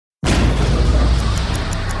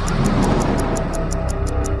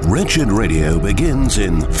Wretched Radio begins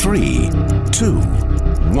in 3, 2,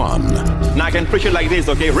 1. Now I can preach it like this,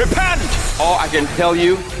 okay? Repent! Or I can tell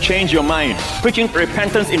you, change your mind. Preaching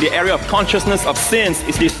repentance in the area of consciousness of sins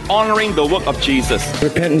is dishonoring the work of Jesus.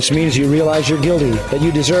 Repentance means you realize you're guilty, that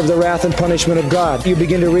you deserve the wrath and punishment of God. You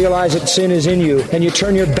begin to realize that sin is in you, and you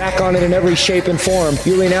turn your back on it in every shape and form.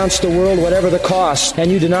 You renounce the world, whatever the cost,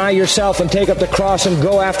 and you deny yourself and take up the cross and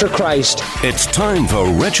go after Christ. It's time for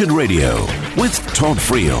Wretched Radio with Todd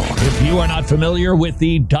Friel. If you are not familiar with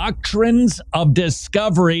the doctrines of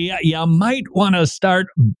discovery, you might want to start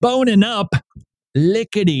boning up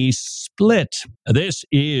lickety split. This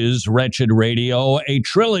is Wretched Radio, a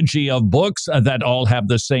trilogy of books that all have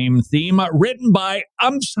the same theme, written by,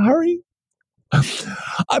 I'm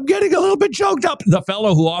getting a little bit choked up. The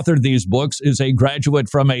fellow who authored these books is a graduate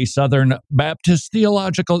from a Southern Baptist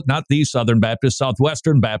Theological, not the Southern Baptist,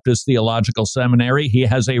 Southwestern Baptist Theological Seminary. He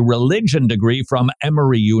has a religion degree from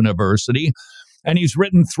Emory University, and he's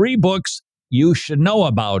written 3 books you should know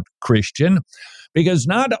about, Christian, because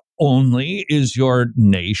not only is your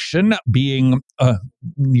nation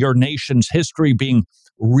your nation's history being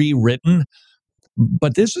rewritten,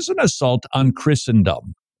 but this is an assault on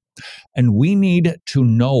Christendom. And we need to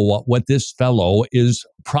know what this fellow is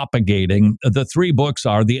propagating. The 3 books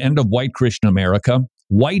are The End of White Christian America,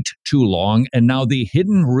 White Too Long, and now The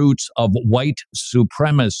Hidden Roots of White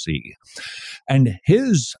Supremacy. And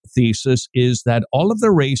his thesis is that all of the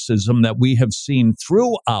racism that we have seen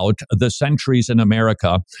throughout the centuries in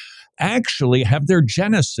America actually have their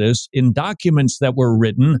genesis in documents that were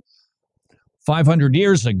written 500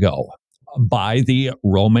 years ago by the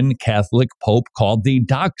Roman Catholic Pope called the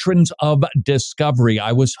Doctrines of Discovery.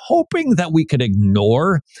 I was hoping that we could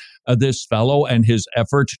ignore this fellow and his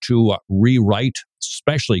effort to rewrite,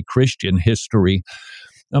 especially Christian history.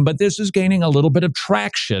 But this is gaining a little bit of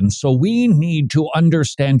traction, so we need to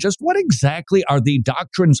understand just what exactly are the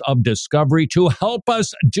doctrines of discovery to help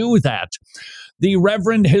us do that. The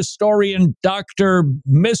Reverend Historian Dr.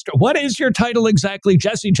 What is your title exactly?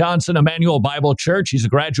 Jesse Johnson, Emmanuel Bible Church. He's a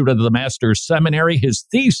graduate of the Master's Seminary. His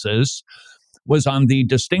thesis was on the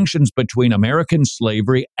distinctions between American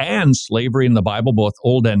slavery and slavery in the Bible, both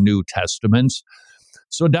Old and New Testaments.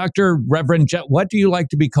 So, Dr. Reverend, what do you like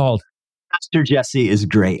to be called? Pastor Jesse is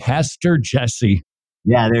great. Pastor Jesse.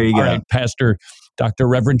 Yeah, there you go. All right, Pastor, Dr.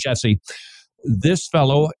 Reverend Jesse. This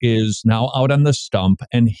fellow is now out on the stump,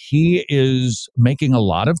 and he is making a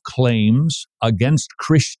lot of claims against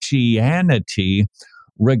Christianity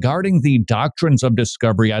regarding the doctrines of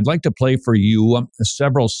discovery. I'd like to play for you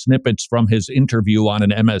several snippets from his interview on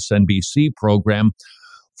an MSNBC program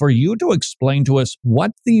for you to explain to us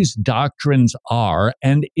what these doctrines are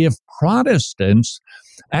and if Protestants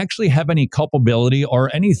actually have any culpability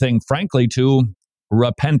or anything, frankly, to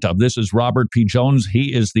repent of. This is Robert P. Jones.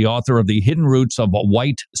 He is the author of The Hidden Roots of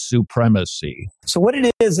White Supremacy. So what it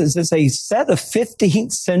is it's a set of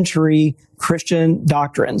 15th century Christian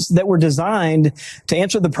doctrines that were designed to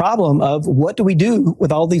answer the problem of what do we do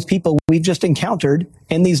with all these people we've just encountered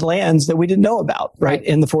in these lands that we didn't know about, right,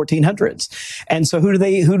 in the 1400s. And so who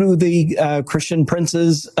do the Christian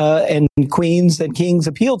princes and queens and kings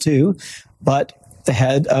appeal to but the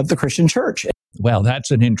head of the Christian church? Well, that's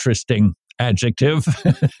an interesting adjective.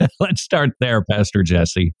 Let's start there, Pastor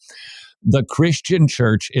Jesse. The Christian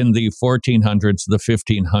church in the 1400s, the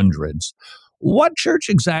 1500s. What church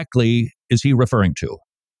exactly is he referring to?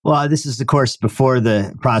 Well, this is, of course, before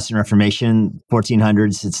the Protestant Reformation,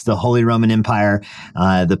 1400s. It's the Holy Roman Empire.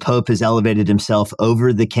 The Pope has elevated himself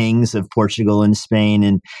over the kings of Portugal and Spain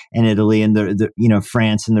and Italy and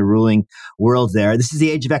France and the ruling world there. This is the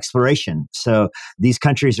age of exploration. So these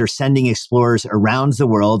countries are sending explorers around the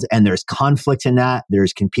world, and there's conflict in that.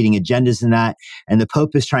 There's competing agendas in that. And the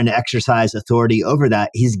Pope is trying to exercise authority over that.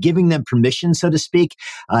 He's giving them permission, so to speak,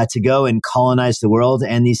 to go and colonize the world.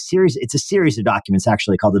 And it's a series of documents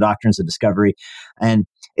actually called the Doctrines of Discovery. And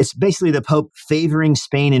it's basically the Pope favoring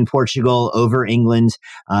Spain and Portugal over England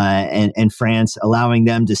and France, allowing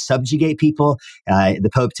them to subjugate people. The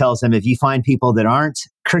Pope tells them, if you find people that aren't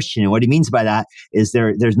Christian, and what he means by that is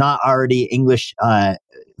there's not already English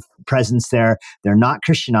presence there, they're not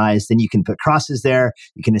Christianized, then you can put crosses there,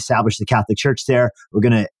 you can establish the Catholic Church there. We're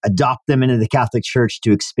going to adopt them into the Catholic Church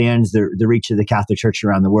to expand the reach of the Catholic Church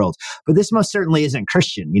around the world. But this most certainly isn't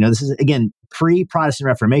Christian. This is, again, pre-Protestant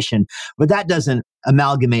Reformation, but that doesn't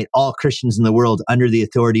amalgamate all Christians in the world under the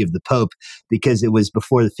authority of the Pope, because it was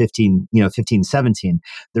before the 1517.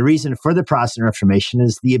 The reason for the Protestant Reformation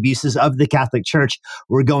is the abuses of the Catholic Church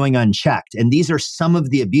were going unchecked. And these are some of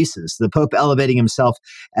the abuses. The Pope elevating himself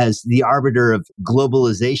as the arbiter of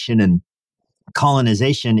globalization and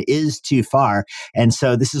colonization is too far. And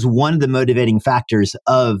so this is one of the motivating factors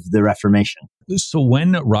of the Reformation. So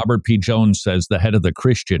when Robert P. Jones says the head of the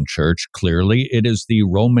Christian church, clearly it is the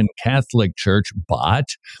Roman Catholic Church, but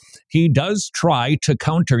he does try to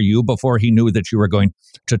counter you before he knew that you were going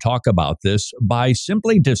to talk about this by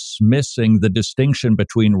simply dismissing the distinction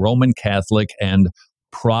between Roman Catholic and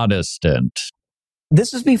Protestant.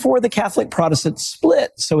 This is before the Catholic Protestant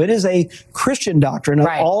split. So it is a Christian doctrine of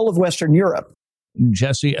all of Western Europe.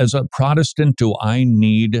 Jesse, as a Protestant, do I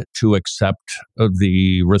need to accept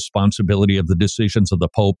the responsibility of the decisions of the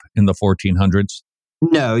Pope in the 1400s?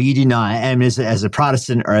 No, you do not. And as a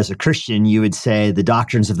Protestant or as a Christian, you would say the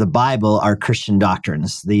doctrines of the Bible are Christian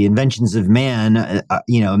doctrines. The inventions of man,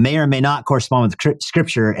 may or may not correspond with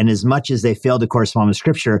Scripture, and as much as they fail to correspond with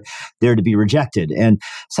Scripture, they're to be rejected. And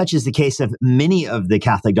such is the case of many of the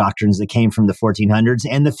Catholic doctrines that came from the 1400s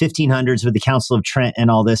and the 1500s with the Council of Trent and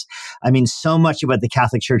all this. I mean, so much of what the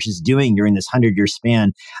Catholic Church is doing during this 100-year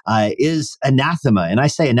span is anathema. And I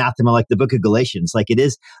say anathema like the book of Galatians, like it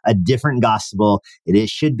is a different gospel. It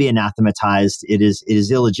should be anathematized. It is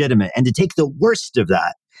illegitimate. And to take the worst of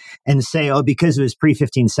that and say, oh, because it was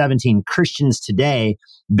pre-1517, Christians today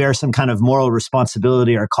bear some kind of moral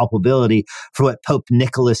responsibility or culpability for what Pope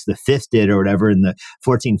Nicholas V did or whatever in the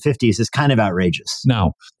 1450s is kind of outrageous.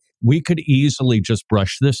 Now, we could easily just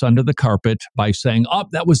brush this under the carpet by saying, oh,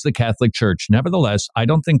 that was the Catholic Church. Nevertheless, I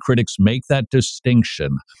don't think critics make that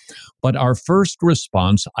distinction. But our first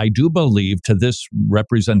response, I do believe, to this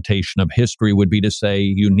representation of history would be to say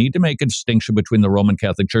you need to make a distinction between the Roman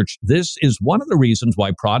Catholic Church. This is one of the reasons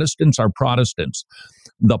why Protestants are Protestants.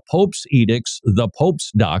 The Pope's edicts, the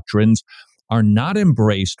Pope's doctrines are not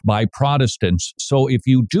embraced by Protestants. So if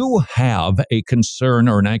you do have a concern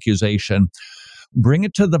or an accusation, bring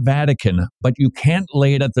it to the Vatican, but you can't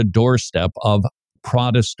lay it at the doorstep of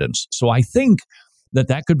Protestants. So I think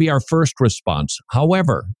that could be our first response.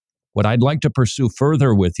 However, what I'd like to pursue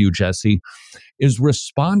further with you, Jesse, is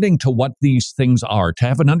responding to what these things are, to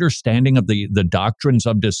have an understanding of the doctrines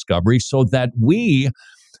of discovery so that we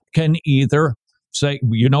can either say,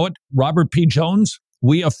 you know what, Robert P. Jones,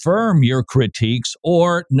 we affirm your critiques,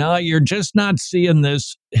 or no, you're just not seeing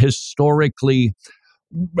this historically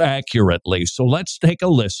accurately. So let's take a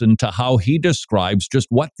listen to how he describes just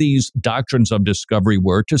what these doctrines of discovery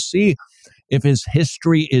were to see if his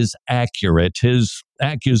history is accurate. His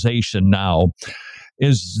accusation now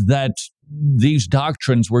is that these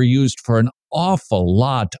doctrines were used for an awful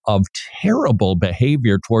lot of terrible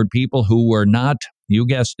behavior toward people who were not, you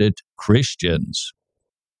guessed it, Christians.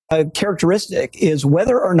 A characteristic is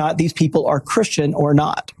whether or not these people are Christian or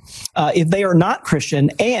not. If they are not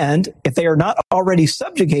Christian, and if they are not already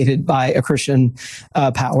subjugated by a Christian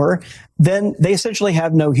power, then they essentially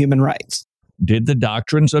have no human rights. Did the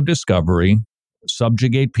doctrines of discovery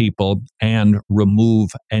subjugate people and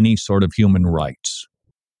remove any sort of human rights?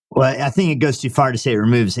 Well, I think it goes too far to say it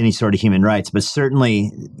removes any sort of human rights, but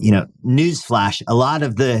certainly, newsflash, a lot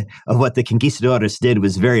of what the conquistadores did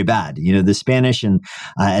was very bad. The Spanish, and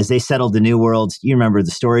as they settled the New World, you remember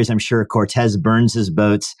the stories, I'm sure. Cortez burns his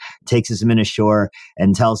boats, takes his men ashore,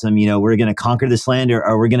 and tells them, we're going to conquer this land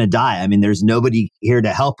or we're going to die. I mean, there's nobody here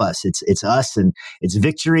to help us. It's us, and it's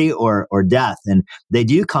victory or death. And they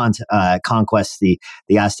do conquest the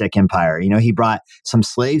Aztec Empire. He brought some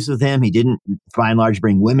slaves with him. He didn't, by and large,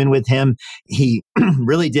 bring women with him. He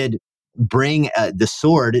really did bring the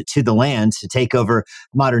sword to the land to take over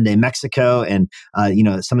modern day Mexico and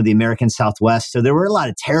some of the American Southwest. So there were a lot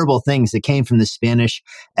of terrible things that came from the Spanish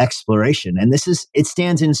exploration, and it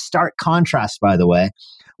stands in stark contrast, by the way,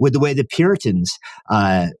 with the way the Puritans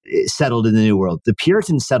settled in the New World. The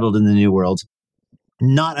Puritans settled in the New World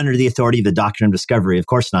not under the authority of the doctrine of discovery, of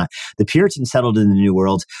course not. The Puritans settled in the New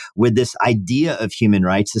World with this idea of human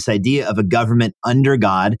rights, this idea of a government under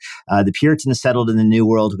God. The Puritans settled in the New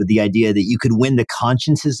World with the idea that you could win the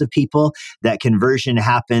consciences of people, that conversion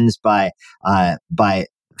happens by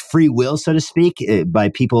free will, so to speak, by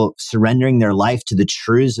people surrendering their life to the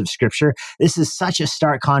truths of Scripture. This is such a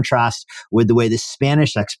stark contrast with the way the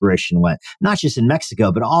Spanish exploration went, not just in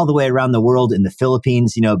Mexico, but all the way around the world. In the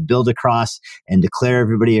Philippines, build a cross and declare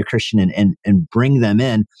everybody a Christian and bring them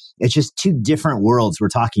in. It's just two different worlds we're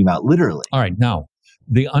talking about, literally. All right, now,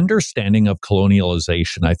 the understanding of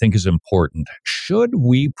colonialization, I think, is important. Should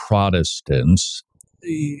we Protestants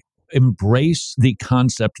embrace the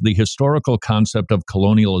historical concept of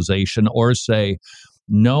colonialization, or say,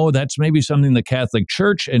 no, that's maybe something the Catholic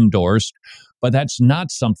Church endorsed, but that's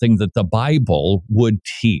not something that the Bible would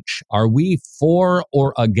teach? Are we for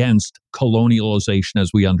or against colonialization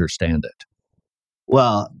as we understand it?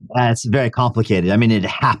 Well, it's very complicated. I mean, it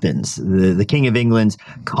happens. The King of England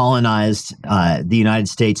colonized the United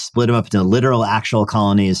States, split them up into literal, actual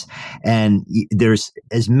colonies. And there's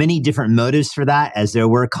as many different motives for that as there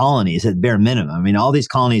were colonies at bare minimum. I mean, all these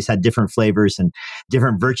colonies had different flavors and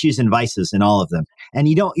different virtues and vices in all of them. And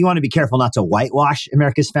you want to be careful not to whitewash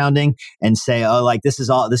America's founding and say, oh, like this is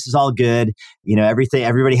all good. You know,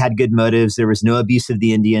 everybody had good motives. There was no abuse of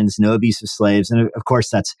the Indians, no abuse of slaves. And of course,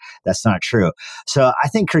 that's not true. So I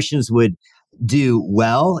think Christians would do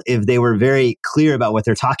well if they were very clear about what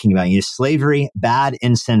they're talking about. You know, slavery, bad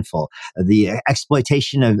and sinful. The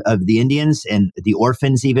exploitation of the Indians and the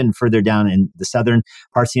orphans, even further down in the southern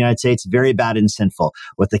parts of the United States, very bad and sinful.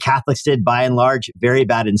 What the Catholics did, by and large, very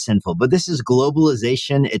bad and sinful. But this is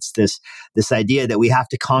globalization. It's this idea that we have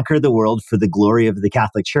to conquer the world for the glory of the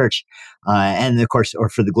Catholic Church, and of course, or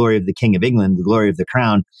for the glory of the King of England, the glory of the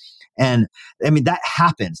crown. And I mean, that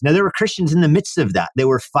happens. Now, there were Christians in the midst of that. They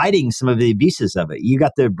were fighting some of the abuses of it. You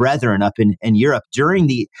got the Brethren up in Europe during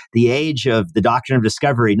the age of the doctrine of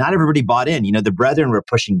discovery. Not everybody bought in. You know, the Brethren were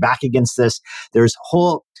pushing back against this. There's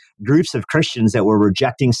whole groups of Christians that were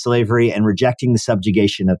rejecting slavery and rejecting the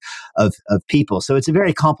subjugation of people. So it's a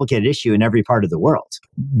very complicated issue in every part of the world.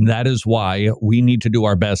 That is why we need to do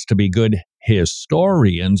our best to be good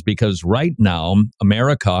historians, because right now,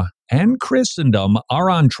 America and Christendom are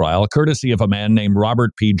on trial, courtesy of a man named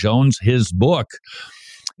Robert P. Jones. His book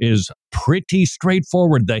is pretty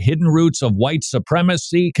straightforward. The hidden roots of white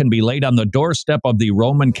supremacy can be laid on the doorstep of the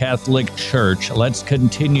Roman Catholic Church. Let's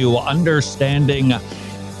continue understanding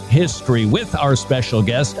history with our special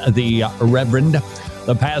guest, the Reverend,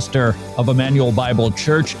 the pastor of Emmanuel Bible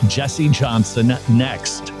Church, Jesse Johnson,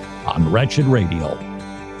 next on Wretched Radio.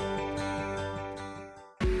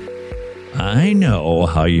 I know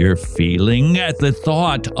how you're feeling at the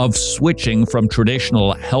thought of switching from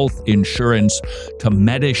traditional health insurance to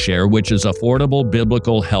Medi-Share, which is affordable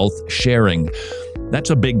biblical health sharing. That's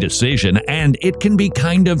a big decision, and it can be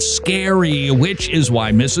kind of scary, which is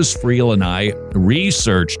why Mrs. Friel and I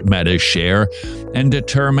researched Medi-Share and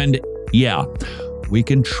determined, we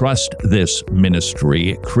can trust this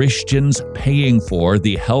ministry. Christians paying for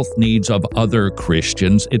the health needs of other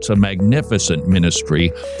Christians. It's a magnificent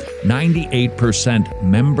ministry. 98%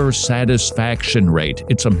 member satisfaction rate.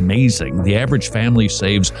 It's amazing. The average family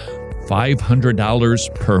saves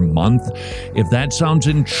 $500 per month. If that sounds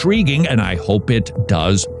intriguing, and I hope it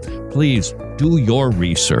does, please do your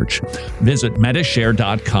research. Visit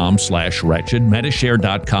Medi-Share.com/wretched,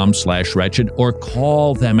 Medi-Share.com/wretched, or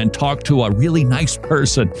call them and talk to a really nice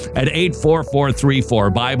person at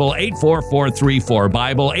 844-34-BIBLE,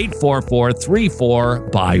 844-34-BIBLE,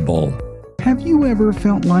 844-34-BIBLE. Have you ever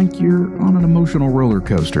felt like you're on an emotional roller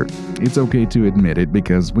coaster? It's okay to admit it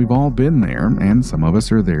because we've all been there, and some of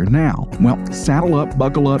us are there now. Well, saddle up,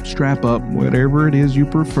 buckle up, strap up, whatever it is you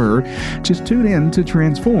prefer. Just tune in to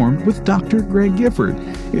Transformed with Dr. Greg Gifford.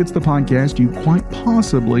 It's the podcast you quite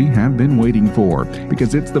possibly have been waiting for,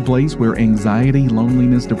 because it's the place where anxiety,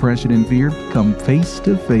 loneliness, depression, and fear come face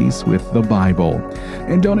to face with the Bible.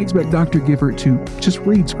 And don't expect Dr. Gifford to just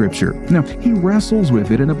read Scripture. No, he wrestles with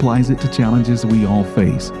it and applies it to challenges we all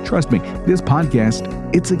face. Trust me, this podcast,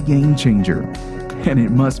 it's a game changer. And it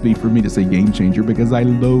must be for me to say game changer because I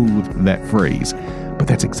loathe that phrase. But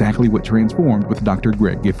that's exactly what Transformed with Dr.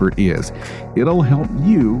 Greg Gifford is. It'll help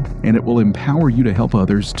you, and it will empower you to help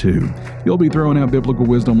others too. You'll be throwing out biblical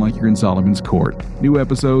wisdom like you're in Solomon's court. New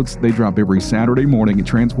episodes, they drop every Saturday morning at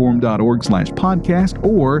transform.org/podcast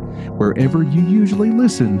or wherever you usually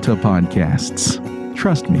listen to podcasts.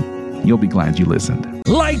 Trust me, you'll be glad you listened.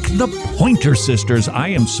 Like the Pointer Sisters, I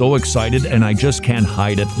am so excited and I just can't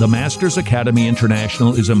hide it. The Masters Academy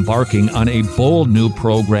International is embarking on a bold new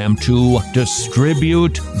program to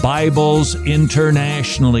distribute Bibles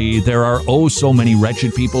internationally. There are so many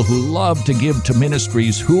wretched people who love to give to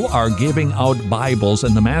ministries who are giving out Bibles,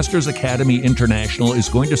 and the Masters Academy International is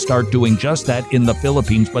going to start doing just that in the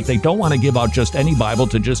Philippines, but they don't want to give out just any Bible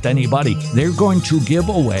to just anybody. They're going to give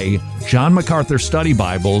away John MacArthur study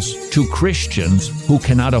Bibles to Christians who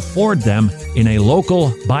cannot afford them in a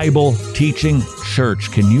local Bible teaching church.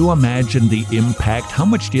 Can you imagine the impact? How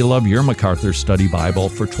much do you love your MacArthur study Bible?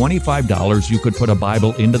 For $25, you could put a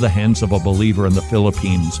Bible into the hands of a believer in the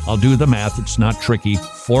Philippines. I'll do the math. It's not tricky.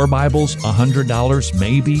 4 Bibles, $100.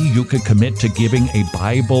 Maybe you could commit to giving a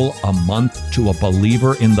Bible a month to a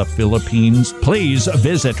believer in the Philippines. Please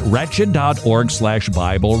visit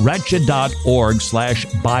wretched.org/Bible,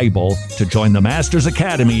 wretched.org/Bible to join the Masters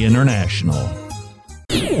Academy International.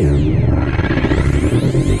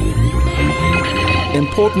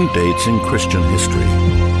 Important dates in Christian history.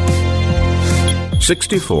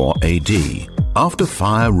 64 AD. After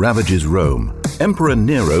fire ravages Rome, Emperor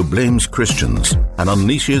Nero blames Christians and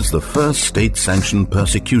unleashes the first state-sanctioned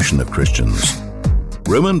persecution of Christians.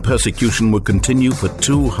 Roman persecution would continue for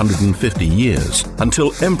 250 years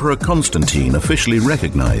until Emperor Constantine officially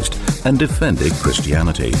recognized and defended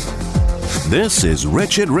Christianity. This is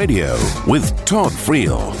Wretched Radio with Todd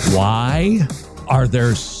Friel. Why are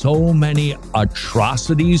there so many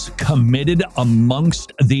atrocities committed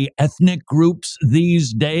amongst the ethnic groups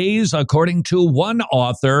these days? According to one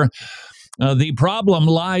author, the problem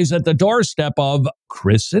lies at the doorstep of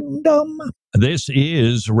Christendom. This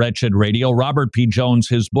is Wretched Radio. Robert P. Jones,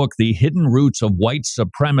 his book, The Hidden Roots of White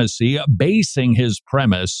Supremacy, basing his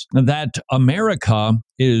premise that America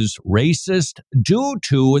is racist due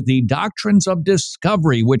to the doctrines of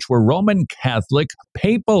discovery, which were Roman Catholic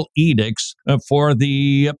papal edicts for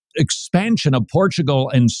the expansion of Portugal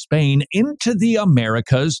and Spain into the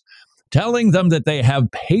Americas, telling them that they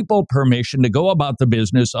have papal permission to go about the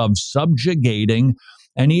business of subjugating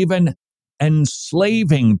and even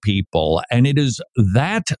enslaving people. And it is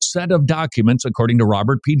that set of documents, according to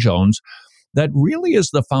Robert P. Jones, that really is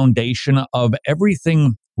the foundation of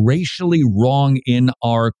everything racially wrong in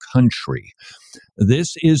our country.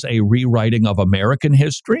 This is a rewriting of American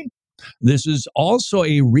history. This is also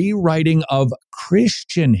a rewriting of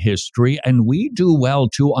Christian history, and we do well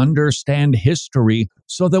to understand history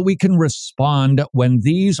so that we can respond when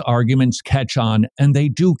these arguments catch on, and they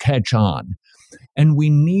do catch on. And we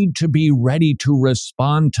need to be ready to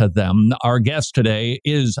respond to them. Our guest today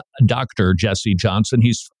is Dr. Jesse Johnson.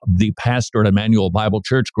 He's the pastor at Emmanuel Bible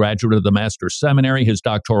Church, graduate of the Master's Seminary. His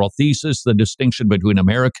doctoral thesis, The Distinction Between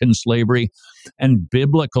American Slavery and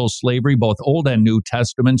Biblical Slavery, both Old and New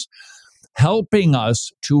Testaments, helping us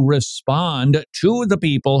to respond to the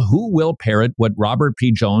people who will parrot what Robert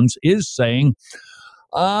P. Jones is saying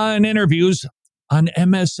in interviews on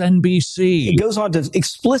MSNBC. It goes on to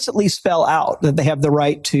explicitly spell out that they have the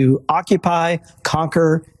right to occupy,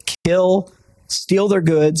 conquer, kill, steal their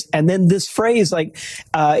goods. And then this phrase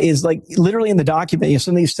is literally in the document,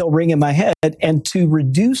 something still ring in my head, and to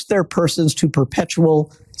reduce their persons to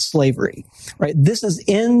perpetual slavery, right? This is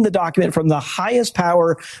in the document from the highest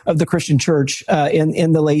power of the Christian church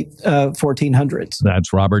in the late 1400s.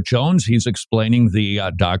 That's Robert Jones. He's explaining the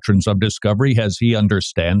doctrines of discovery as he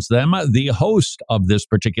understands them. The host of this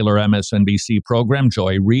particular MSNBC program,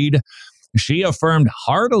 Joy Reid, she affirmed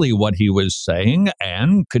heartily what he was saying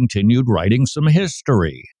and continued writing some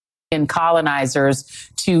history. And colonizers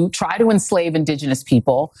to try to enslave indigenous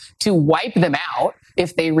people, to wipe them out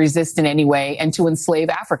if they resist in any way, and to enslave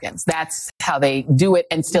Africans. That's how they do it,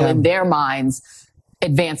 and still in their minds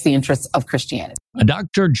advance the interests of Christianity.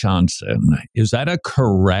 Dr. Johnson, is that a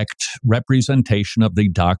correct representation of the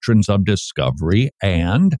doctrines of discovery?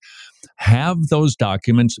 And have those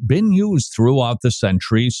documents been used throughout the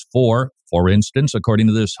centuries for instance, according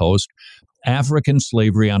to this host, African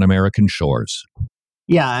slavery on American shores?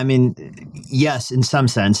 Yeah, I mean, yes, in some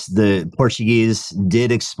sense, the Portuguese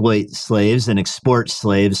did exploit slaves and export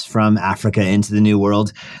slaves from Africa into the New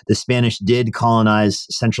World. The Spanish did colonize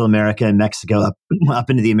Central America and Mexico up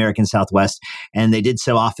into the American Southwest, and they did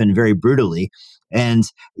so often very brutally. And,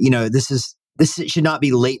 this should not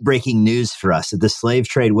be late-breaking news for us, that the slave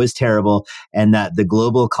trade was terrible and that the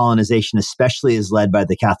global colonization, especially as led by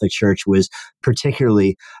the Catholic Church, was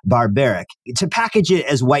particularly barbaric. To package it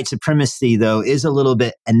as white supremacy, though, is a little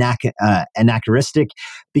bit anachronistic,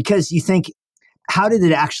 because you think, how did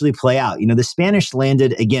it actually play out? The Spanish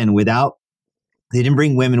landed, again, they didn't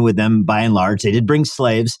bring women with them, by and large. They did bring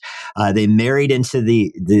slaves. They married into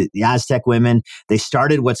the Aztec women. They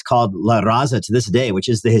started what's called La Raza to this day, which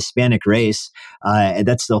is the Hispanic race. And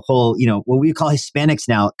that's the whole, what we call Hispanics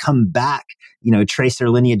now come back, trace their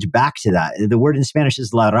lineage back to that. The word in Spanish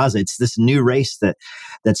is La Raza. It's this new race that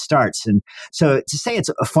starts. And so to say it's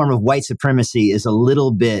a form of white supremacy is a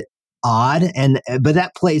little bit odd, but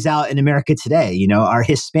that plays out in America today. Are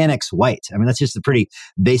Hispanics white? I mean, that's just a pretty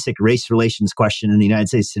basic race relations question in the United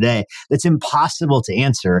States today that's impossible to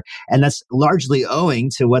answer, and that's largely owing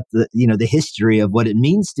to what the history of what it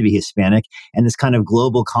means to be Hispanic and this kind of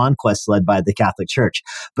global conquest led by the Catholic Church.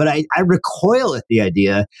 But I recoil at the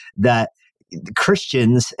idea that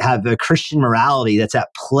Christians have a Christian morality that's at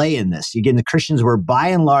play in this. Again, the Christians were by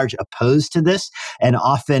and large opposed to this and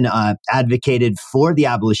often advocated for the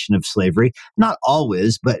abolition of slavery. Not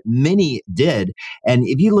always, but many did. And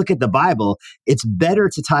if you look at the Bible, it's better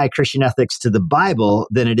to tie Christian ethics to the Bible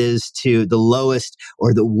than it is to the lowest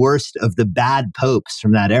or the worst of the bad popes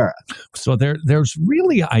from that era. So there's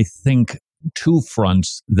really, I think, two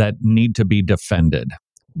fronts that need to be defended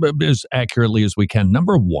as accurately as we can.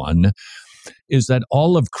 Number one, is that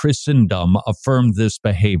all of Christendom affirmed this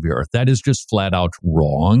behavior. That is just flat out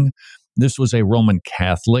wrong. This was a Roman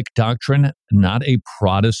Catholic doctrine, not a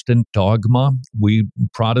Protestant dogma. We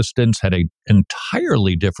Protestants had an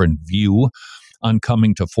entirely different view on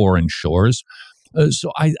coming to foreign shores.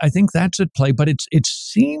 So I think that's at play, but it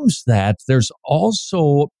seems that there's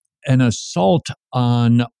also an assault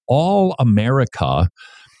on all America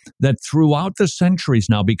that throughout the centuries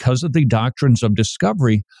now, because of the doctrines of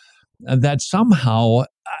discovery, that somehow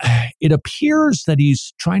it appears that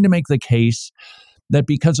he's trying to make the case that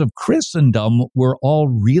because of Christendom, we're all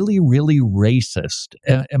really, really racist.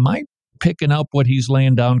 Am I picking up what he's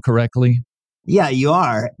laying down correctly? Yeah, you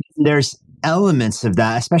are. There's elements of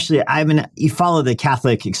that, especially, you follow the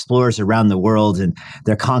Catholic explorers around the world, and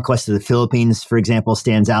their conquest of the Philippines, for example,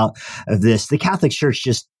 stands out of this. The Catholic Church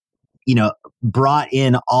just, brought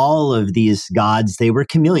in all of these gods. They were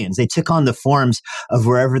chameleons. They took on the forms of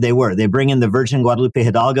wherever they were. They bring in the Virgin Guadalupe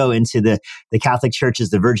Hidalgo into the Catholic Church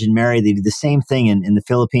as the Virgin Mary. They do the same thing in the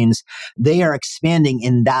Philippines. They are expanding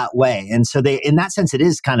in that way. And so in that sense, it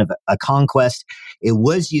is kind of a conquest. It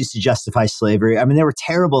was used to justify slavery. There were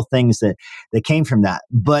terrible things that came from that.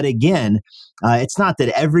 But again, it's not that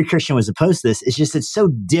every Christian was opposed to this. It's just it's so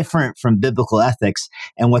different from biblical ethics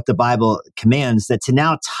and what the Bible commands that to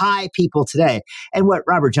now tie people today. And what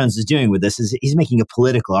Robert Jones is doing with this is he's making a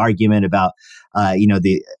political argument about,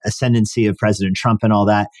 the ascendancy of President Trump and all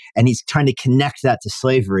that. And he's trying to connect that to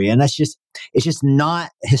slavery. And it's just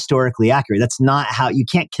not historically accurate. That's not how you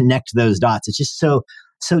can't connect those dots. It's just so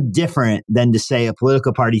different than to say a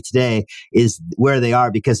political party today is where they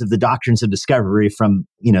are because of the doctrines of discovery from,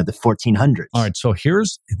 the 1400s. All right. So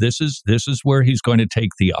this is where he's going to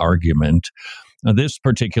take the argument. Now, this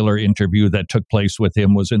particular interview that took place with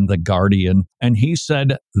him was in The Guardian, and he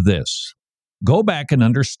said this: "Go back and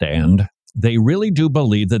understand, they really do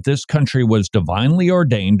believe that this country was divinely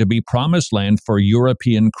ordained to be promised land for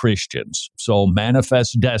European Christians. So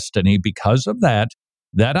manifest destiny, because of that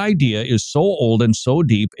idea is so old and so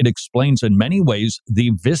deep, it explains in many ways the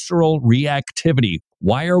visceral reactivity.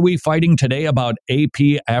 Why are we fighting today about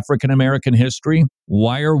AP African American history?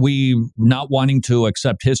 Why are we not wanting to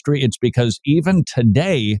accept history? It's because even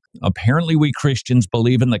today, apparently we Christians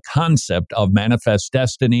believe in the concept of manifest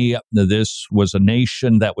destiny. This was a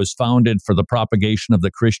nation that was founded for the propagation of the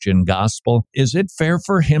Christian gospel. Is it fair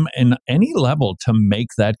for him in any level to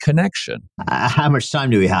make that connection?" How much time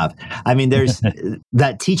do we have? There's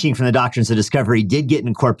that teaching from the doctrines of discovery did get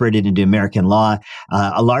incorporated into American law,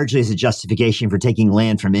 largely as a justification for taking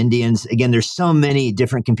land from Indians. Again, there's so many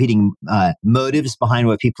different competing motives behind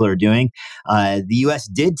what people are doing. The U.S.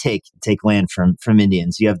 did take land from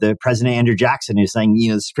Indians. You have the President Andrew Jackson who's saying,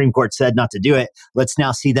 the Supreme Court said not to do it. Let's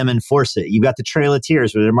now see them enforce it. You've got the Trail of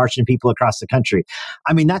Tears where they're marching people across the country.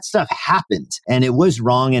 That stuff happened, and it was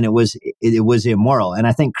wrong, and it was immoral. And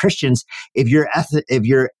I think Christians, if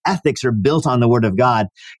your ethics are built on the Word of God,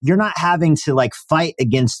 you're not having to fight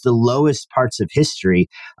against the lowest parts of history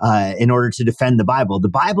in order to defend the Bible. The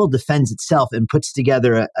Bible defends itself and puts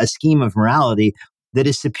together a scheme of morality that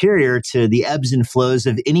is superior to the ebbs and flows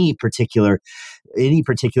of any particular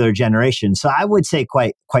generation. So I would say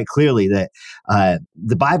quite clearly that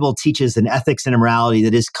the Bible teaches an ethics and a morality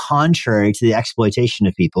that is contrary to the exploitation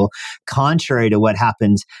of people, contrary to what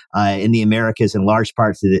happened in the Americas in large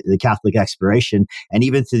part through the Catholic exploration, and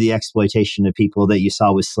even through the exploitation of people that you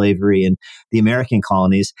saw with slavery in the American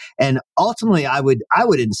colonies. And ultimately, I would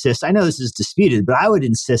insist, I know this is disputed, but I would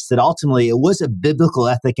insist that ultimately it was a biblical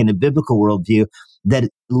ethic and a biblical worldview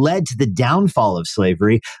that led to the downfall of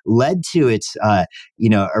slavery, led to its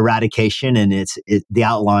eradication and the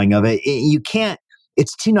outlawing of it.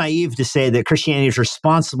 It's too naive to say that Christianity is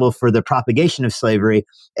responsible for the propagation of slavery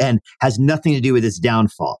and has nothing to do with its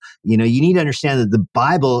downfall. You need to understand that the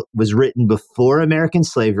Bible was written before American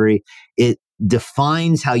slavery. It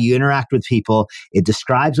defines how you interact with people. It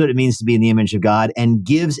describes what it means to be in the image of God and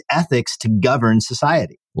gives ethics to govern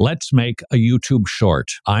society. Let's make a YouTube short.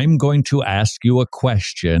 I'm going to ask you a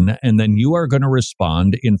question, and then you are going to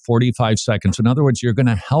respond in 45 seconds. In other words, you're going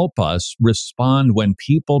to help us respond when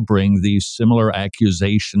people bring these similar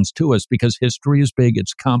accusations to us, because history is big,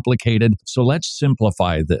 it's complicated. So let's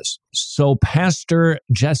simplify this. So Pastor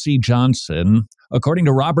Jesse Johnson, according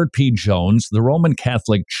to Robert P. Jones, the Roman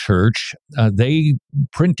Catholic Church, they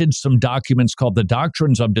printed some documents called the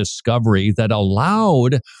Doctrines of Discovery that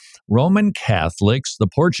allowed Roman Catholics, the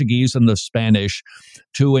Portuguese and the Spanish,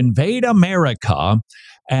 to invade America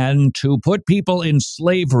and to put people in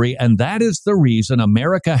slavery. And that is the reason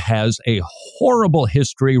America has a horrible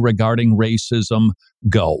history regarding racism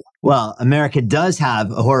go? Well, America does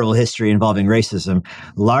have a horrible history involving racism,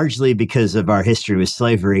 largely because of our history with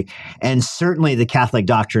slavery, and certainly the Catholic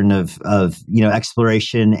doctrine of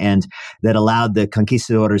exploration and that allowed the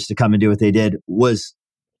conquistadors to come and do what they did was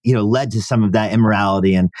led to some of that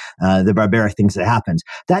immorality and the barbaric things that happened.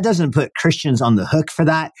 That doesn't put Christians on the hook for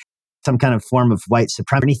that, some kind of form of white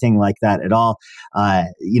supremacy, anything like that at all.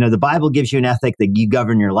 The Bible gives you an ethic that you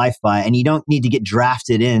govern your life by, and you don't need to get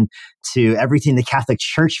drafted in to everything the Catholic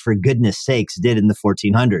Church, for goodness sakes, did in the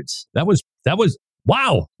 1400s. That was,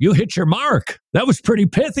 wow, you hit your mark. That was pretty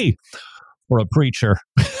pithy for a preacher.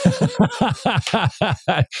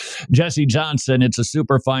 Jesse Johnson, it's a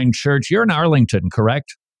super fine church. You're in Arlington,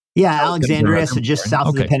 correct? Yeah, Alexandria, so just south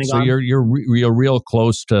of the Pentagon. So you're real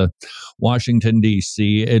close to Washington,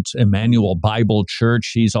 D.C. It's Emmanuel Bible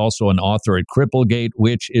Church. He's also an author at Cripplegate,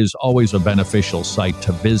 which is always a beneficial site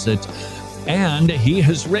to visit. And he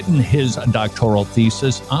has written his doctoral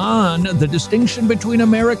thesis on the distinction between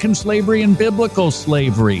American slavery and biblical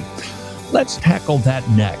slavery. Let's tackle that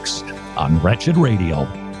next on Wretched Radio.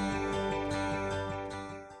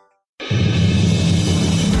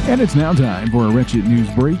 And it's now time for a Wretched News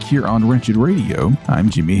Break here on Wretched Radio. I'm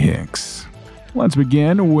Jimmy Hicks. Let's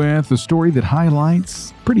begin with a story that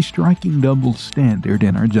highlights a pretty striking double standard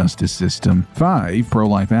in our justice system. 5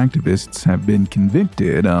 pro-life activists have been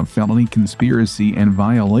convicted of felony conspiracy and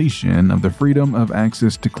violation of the Freedom of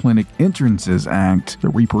Access to Clinic Entrances Act. The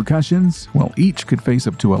repercussions? Well, each could face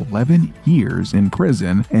up to 11 years in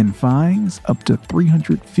prison and fines up to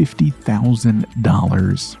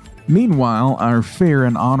 $350,000. Meanwhile, our fair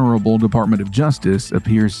and honorable Department of Justice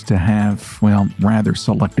appears to have, rather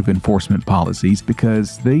selective enforcement policies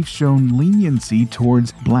because they've shown leniency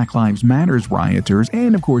towards Black Lives Matter rioters,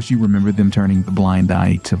 and of course you remember them turning the blind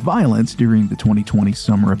eye to violence during the 2020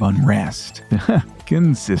 summer of unrest.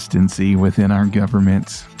 Consistency within our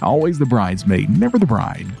government. Always the bridesmaid, never the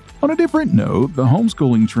bride. On a different note, the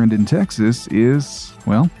homeschooling trend in Texas is,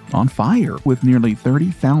 on fire, with nearly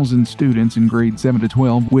 30,000 students in grades 7 to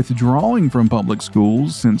 12 withdrawing from public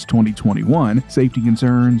schools since 2021. Safety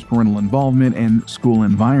concerns, parental involvement, and school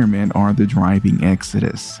environment are the driving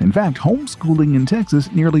exodus. In fact, homeschooling in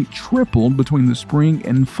Texas nearly tripled between the spring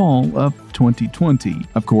and fall of 2020.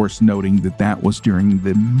 Of course, noting that was during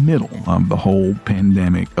the middle of the whole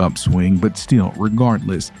pandemic upswing, but still,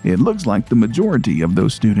 regardless, it looks like the majority of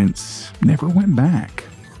those students never went back.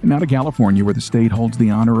 Now to California, where the state holds the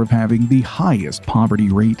honor of having the highest poverty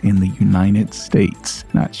rate in the United States.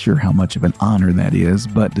 Not sure how much of an honor that is,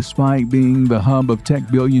 but despite being the hub of tech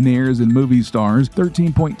billionaires and movie stars,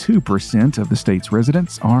 13.2% of the state's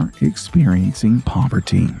residents are experiencing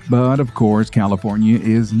poverty. But of course, California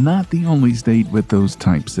is not the only state with those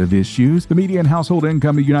types of issues. The median household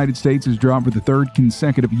income in the United States has dropped for the 3rd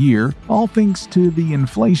consecutive year, all thanks to the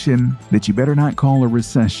inflation that you better not call a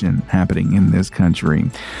recession happening in this country.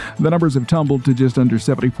 The numbers have tumbled to just under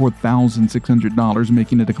 $74,600,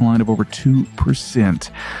 making a decline of over 2%.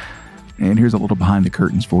 And here's a little behind the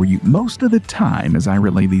curtains for you. Most of the time, as I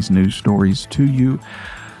relay these news stories to you,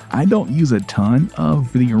 I don't use a ton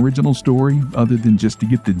of the original story other than just to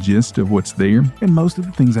get the gist of what's there. And most of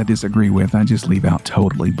the things I disagree with, I just leave out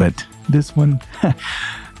totally. But this one...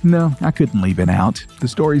 No, I couldn't leave it out. The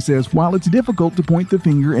story says, while it's difficult to point the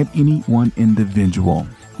finger at any one individual.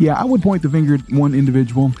 Yeah, I would point the finger at one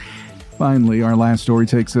individual. Finally, our last story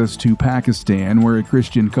takes us to Pakistan, where a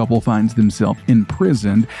Christian couple finds themselves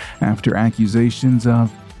imprisoned after accusations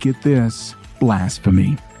of, get this,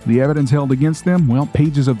 blasphemy. The evidence held against them? Well,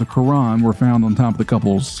 pages of the Quran were found on top of the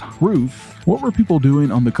couple's roof. What were people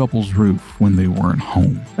doing on the couple's roof when they weren't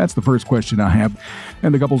home? That's the first question I have.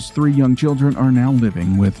 And the couple's 3 young children are now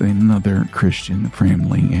living with another Christian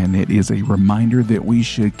family. And it is a reminder that we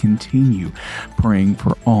should continue praying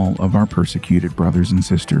for all of our persecuted brothers and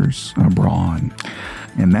sisters abroad.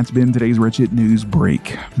 And that's been today's Wretched News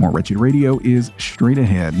Break. More Wretched Radio is straight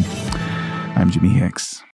ahead. I'm Jimmy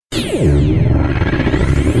Hicks.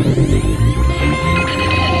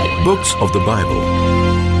 Books of the Bible.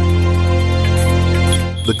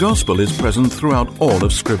 The Gospel is present throughout all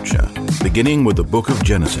of Scripture, beginning with the book of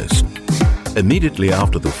Genesis. Immediately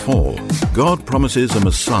after the fall, God promises a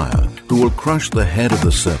Messiah who will crush the head of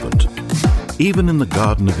the serpent. Even in the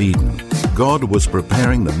Garden of Eden, God was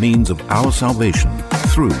preparing the means of our salvation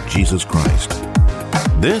through Jesus Christ.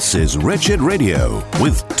 This is Wretched Radio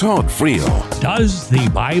with Todd Friel. Does the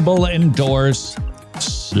Bible endorse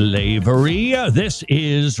slavery? This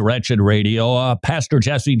is Wretched Radio. Pastor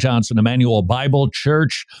Jesse Johnson, Emmanuel Bible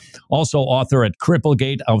Church, also author at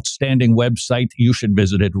Cripplegate, outstanding website. You should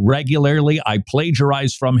visit it regularly. I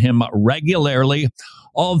plagiarize from him regularly,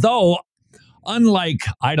 although Unlike,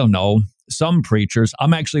 I don't know, some preachers,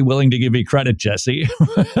 I'm actually willing to give you credit, Jesse,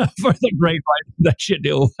 for the great writing that you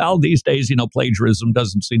do. Well, these days, plagiarism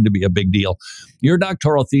doesn't seem to be a big deal. Your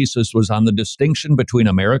doctoral thesis was on the distinction between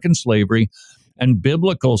American slavery and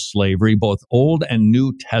biblical slavery, both Old and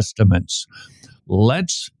New Testaments.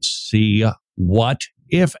 Let's see what,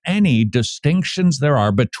 if any, distinctions there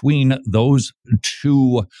are between those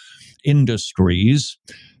two industries,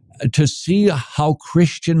 to see how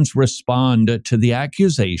Christians respond to the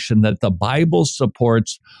accusation that the Bible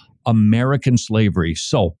supports American slavery.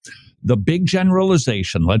 So, the big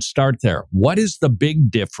generalization, let's start there. What is the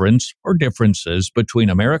big difference or differences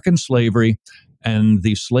between American slavery and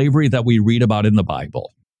the slavery that we read about in the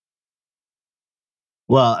Bible?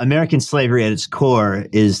 Well, American slavery at its core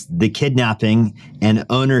is the kidnapping and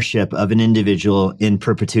ownership of an individual in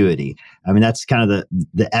perpetuity. I mean, that's kind of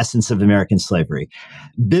the essence of American slavery.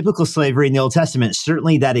 Biblical slavery in the Old Testament,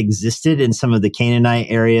 certainly that existed in some of the Canaanite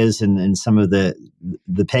areas and some of the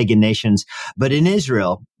pagan nations. But in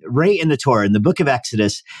Israel, right in the Torah, in the book of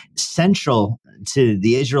Exodus, central to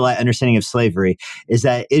the Israelite understanding of slavery is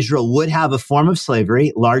that Israel would have a form of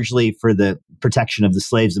slavery, largely for the protection of the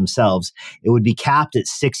slaves themselves. It would be capped at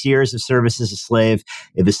 6 years of service as a slave.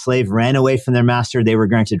 If a slave ran away from their master, they were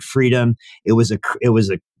granted freedom. It was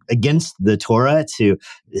against the Torah to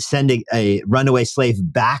send a runaway slave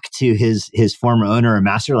back to his former owner or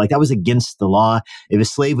master. Like, that was against the law. If a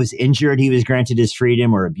slave was injured, he was granted his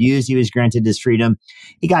freedom, or abused, he was granted his freedom.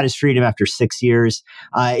 He got his freedom after 6 years.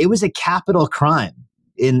 It was a capital crime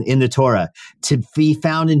in the Torah to be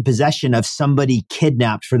found in possession of somebody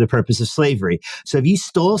kidnapped for the purpose of slavery. So if you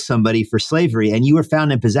stole somebody for slavery and you were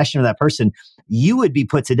found in possession of that person, you would be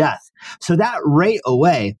put to death. So that right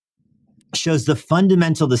away shows the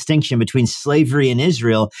fundamental distinction between slavery in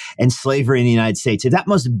Israel and slavery in the United States. If that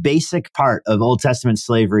most basic part of Old Testament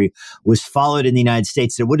slavery was followed in the United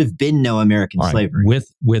States, there would have been no American slavery.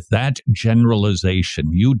 With that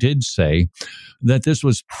generalization, you did say that this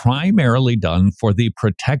was primarily done for the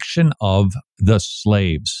protection of the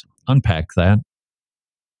slaves. Unpack that.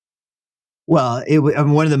 Well,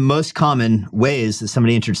 one of the most common ways that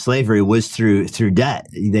somebody entered slavery was through debt.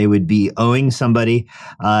 They would be owing somebody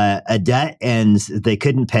a debt and they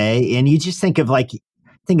couldn't pay. And you just think of kind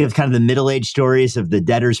of the middle-age stories of the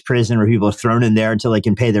debtor's prison, where people are thrown in there until they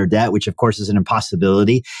can pay their debt, which of course is an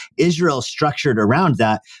impossibility. Israel structured around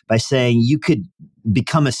that by saying you could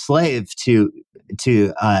become a slave to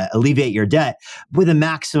alleviate your debt with a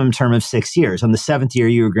maximum term of 6 years. On the 7th year,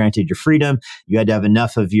 you were granted your freedom. You had to have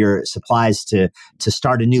enough of your supplies to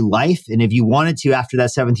start a new life. And if you wanted to, after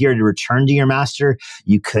that 7th year, to return to your master,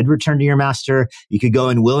 you could return to your master. You could go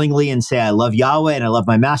in willingly and say, I love Yahweh and I love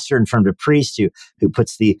my master, in front of a priest who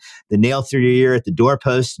puts the nail through your ear at the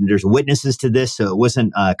doorpost. And there's witnesses to this, so it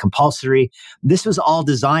wasn't compulsory. This was all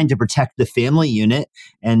designed to protect the family unit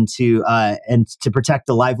and to protect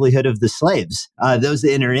the livelihood of the slaves, those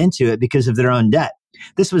that enter into it because of their own debt.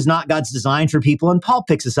 This was not God's design for people. And Paul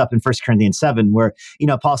picks this up in 1 Corinthians 7, where,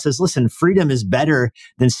 Paul says, listen, freedom is better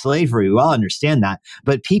than slavery. We all understand that.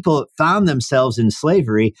 But people found themselves in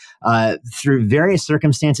slavery through various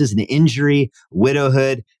circumstances, an injury,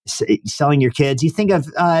 widowhood, selling your kids. You think of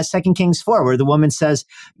 2 Kings 4, where the woman says,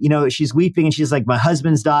 she's weeping and she's like, my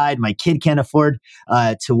husband's died. My kid can't afford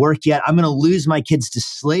to work yet. I'm going to lose my kids to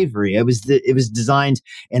slavery. It was designed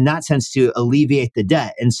in that sense to alleviate the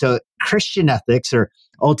debt. And so Christian ethics, or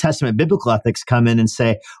Old Testament biblical ethics, come in and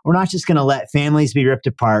say, we're not just going to let families be ripped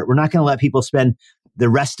apart. We're not going to let people spend the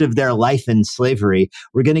rest of their life in slavery.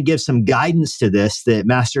 We're going to give some guidance to this, that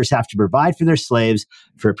masters have to provide for their slaves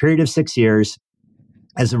for a period of 6 years,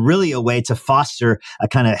 as really a way to foster a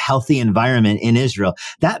kind of healthy environment in Israel.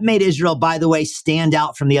 That made Israel, by the way, stand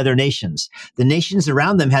out from the other nations. The nations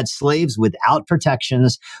around them had slaves without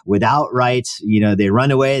protections, without rights. They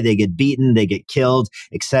run away, they get beaten, they get killed,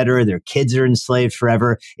 etc. Their kids are enslaved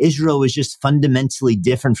forever. Israel was just fundamentally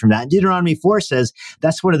different from that. Deuteronomy 4 says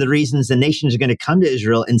that's one of the reasons the nations are going to come to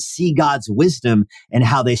Israel and see God's wisdom and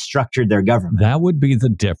how they structured their government. That would be the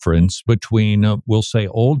difference between, we'll say,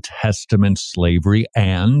 Old Testament slavery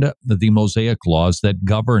and the Mosaic laws that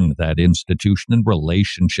govern that institution and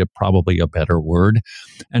relationship, probably a better word,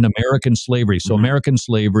 and American slavery. So American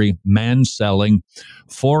slavery, man selling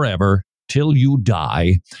forever till you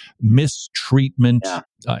die, mistreatment,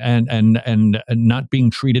 and not being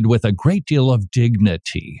treated with a great deal of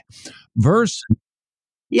dignity.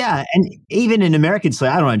 Yeah, and even in American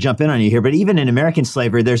slavery, I don't want to jump in on you here, but even in American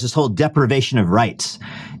slavery, there's this whole deprivation of rights.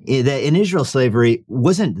 In Israel, slavery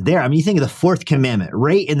wasn't there. I mean, you think of the fourth commandment,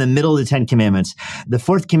 right in the middle of the 10 commandments. The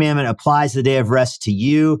fourth commandment applies the day of rest to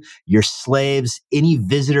you, your slaves, any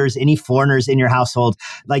visitors, any foreigners in your household.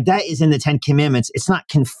 Like that is in the 10 commandments. It's not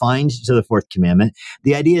confined to the fourth commandment.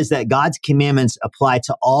 The idea is that God's commandments apply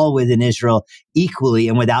to all within Israel equally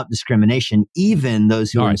and without discrimination, even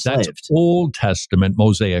those who are enslaved. That's Old Testament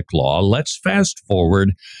Mosaic law. Let's fast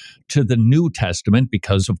forward to the New Testament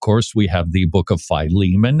because, of course, we have the book of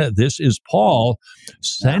Philemon. This is Paul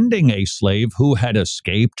sending a slave who had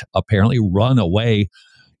escaped, apparently run away,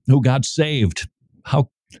 who got saved. How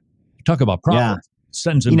talk about problems.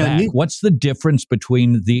 Sends him back. What's the difference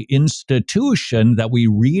between the institution that we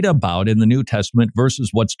read about in the New Testament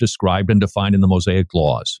versus what's described and defined in the Mosaic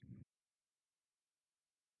laws?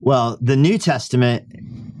 Well, the New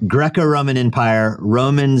Testament, Greco-Roman Empire,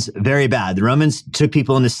 Romans, very bad. The Romans took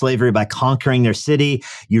people into slavery by conquering their city.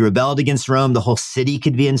 You rebelled against Rome, the whole city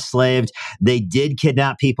could be enslaved. They did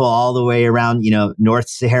kidnap people all the way around, North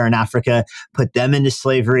Saharan Africa, put them into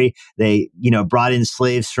slavery. They, brought in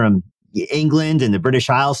slaves from England and the British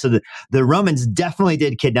Isles. So the Romans definitely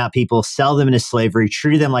did kidnap people, sell them into slavery,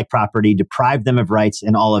 treat them like property, deprive them of rights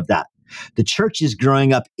and all of that. The church is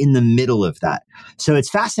growing up in the middle of that. So it's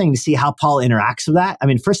fascinating to see how Paul interacts with that. I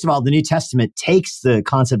mean, first of all, the New Testament takes the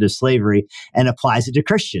concept of slavery and applies it to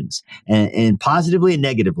Christians and positively and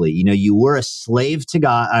negatively. You were a slave to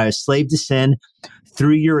God, a slave to sin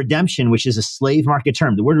through your redemption, which is a slave market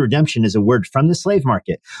term. The word redemption is a word from the slave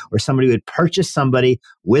market, where somebody would purchase somebody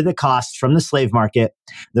with a cost from the slave market.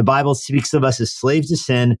 The Bible speaks of us as slaves to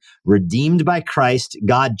sin, redeemed by Christ.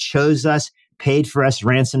 God chose us, paid for us,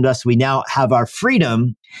 ransomed us. We now have our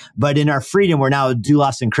freedom, but in our freedom, we're now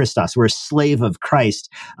doulos in Christos. We're a slave of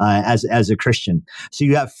Christ as a Christian. So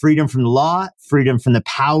you have freedom from the law, freedom from the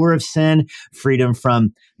power of sin, freedom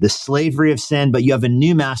from the slavery of sin, but you have a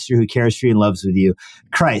new master who cares for you and loves with you,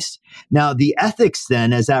 Christ. Now, the ethics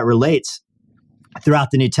then, as that relates,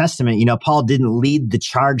 throughout the New Testament, Paul didn't lead the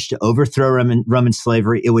charge to overthrow Roman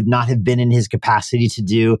slavery. It would not have been in his capacity to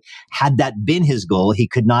do. Had that been his goal, he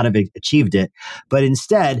could not have achieved it. But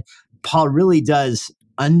instead, Paul really does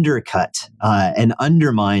undercut and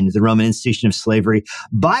undermine the Roman institution of slavery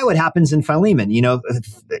by what happens in Philemon.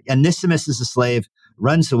 Onesimus is a slave,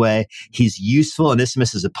 runs away. He's useful.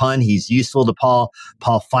 Onesimus is a pun. He's useful to Paul.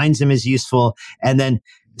 Paul finds him as useful and then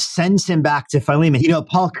sends him back to Philemon.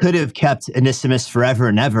 Paul could have kept Onesimus forever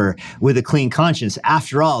and ever with a clean conscience.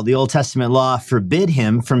 After all, the Old Testament law forbid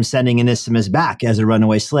him from sending Onesimus back as a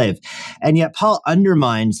runaway slave. And yet Paul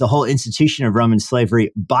undermines the whole institution of Roman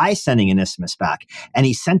slavery by sending Onesimus back. And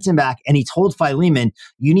he sent him back and he told Philemon,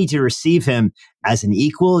 you need to receive him as an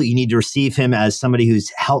equal. You need to receive him as somebody who's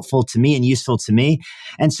helpful to me and useful to me.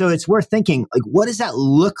 And so it's worth thinking, what does that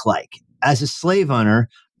look like as a slave owner?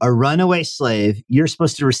 A runaway slave, you're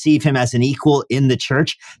supposed to receive him as an equal in the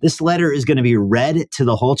church. This letter is going to be read to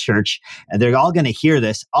the whole church, and they're all going to hear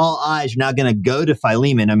this. All eyes are now going to go to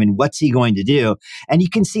Philemon. I mean, what's he going to do? And you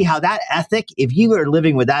can see how that ethic, if you are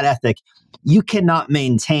living with that ethic, you cannot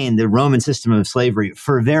maintain the Roman system of slavery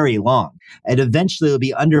for very long. It eventually will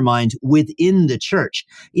be undermined within the church.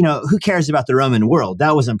 Who cares about the Roman world?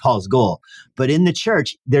 That wasn't Paul's goal. But in the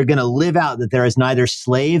church, they're going to live out that there is neither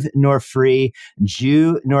slave nor free,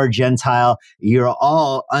 Jew nor Gentile. You're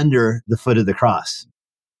all under the foot of the cross.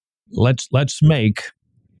 Let's make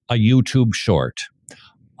a YouTube short.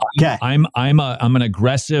 Okay. I'm an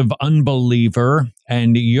aggressive unbeliever,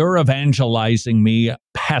 and you're evangelizing me,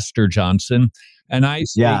 Pastor Johnson. And I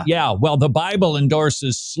say, well, the Bible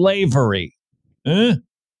endorses slavery.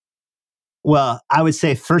 Well, I would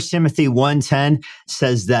say 1 Timothy 1:10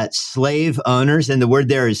 says that slave owners, and the word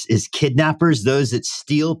there is kidnappers, those that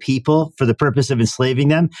steal people for the purpose of enslaving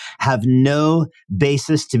them, have no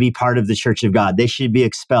basis to be part of the church of God. They should be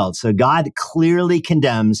expelled. So God clearly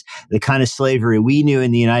condemns the kind of slavery we knew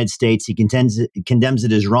in the United States. He condemns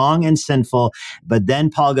it as wrong and sinful. But then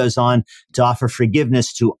Paul goes on to offer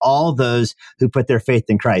forgiveness to all those who put their faith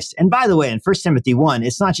in Christ. And by the way, in 1 Timothy 1,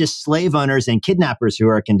 it's not just slave owners and kidnappers who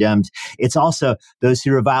are condemned. It's also those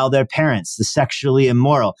who revile their parents, the sexually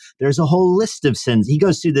immoral. There's a whole list of sins. He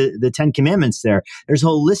goes through the 10 commandments there. There's a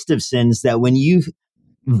whole list of sins that when you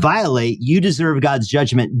violate, you deserve God's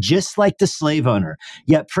judgment, just like the slave owner.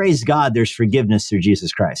 Yet, praise God, there's forgiveness through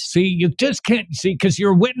Jesus Christ. See, you just can't see, because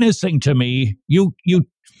you're witnessing to me. You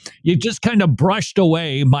just kind of brushed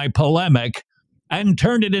away my polemic and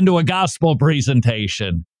turned it into a gospel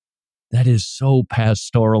presentation. That is so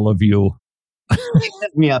pastoral of you.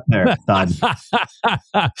 Set me up there, Todd.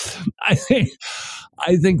 I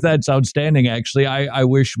think that's outstanding, actually. I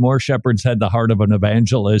wish more shepherds had the heart of an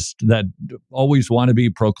evangelist that always want to be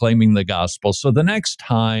proclaiming the gospel. So the next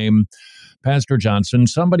time, Pastor Johnson,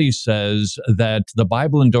 somebody says that the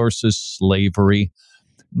Bible endorses slavery,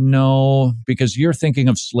 no, because you're thinking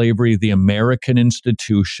of slavery, the American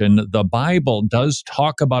institution. The Bible does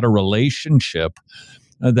talk about a relationship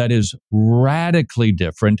that is radically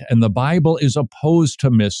different. And the Bible is opposed to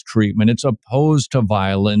mistreatment. It's opposed to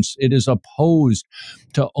violence. It is opposed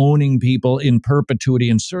to owning people in perpetuity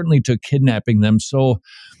and certainly to kidnapping them. So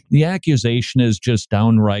the accusation is just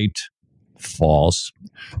downright false.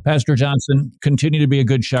 Pastor Johnson, continue to be a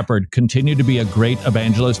good shepherd, continue to be a great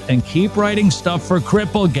evangelist, and keep writing stuff for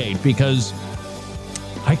Cripplegate, because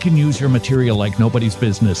I can use your material like nobody's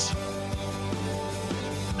business.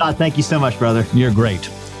 Thank you so much, brother. You're great.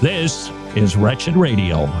 This is Wretched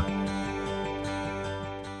Radio.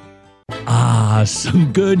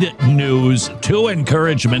 Some good news. 2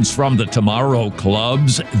 encouragements from the Tomorrow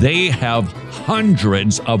Clubs. They have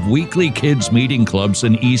hundreds of weekly kids meeting clubs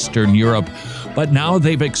in Eastern Europe, but now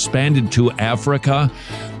they've expanded to Africa,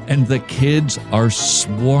 and the kids are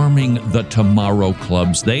swarming the Tomorrow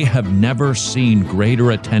Clubs. They have never seen greater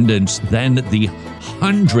attendance than the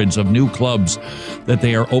hundreds of new clubs that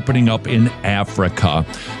they are opening up in Africa.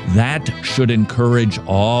 That should encourage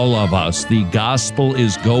all of us. The gospel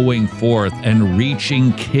is going forth and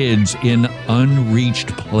reaching kids in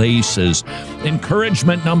unreached places.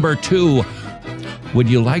 Encouragement number 2, would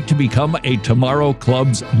you like to become a Tomorrow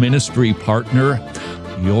Club's ministry partner?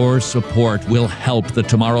 Your support will help the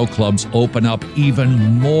Tomorrow Clubs open up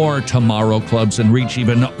even more Tomorrow Clubs and reach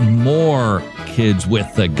even more kids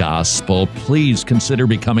with the gospel. Please consider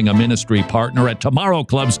becoming a ministry partner at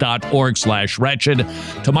tomorrowclubs.org/wretched,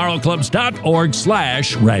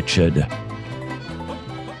 tomorrowclubs.org/wretched.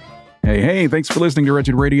 Hey, thanks for listening to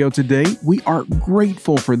Wretched Radio today. We are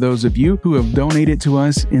grateful for those of you who have donated to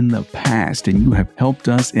us in the past, and you have helped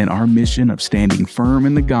us in our mission of standing firm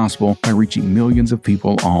in the gospel by reaching millions of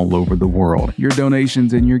people all over the world. Your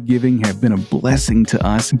donations and your giving have been a blessing to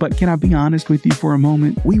us, but can I be honest with you for a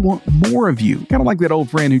moment? We want more of you. Kind of like that old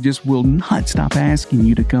friend who just will not stop asking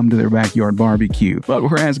you to come to their backyard barbecue. But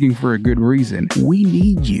we're asking for a good reason. We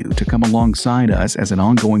need you to come alongside us as an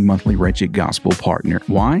ongoing monthly Wretched Gospel partner.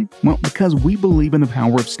 Why? Well, because we believe in the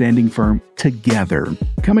power of standing firm together.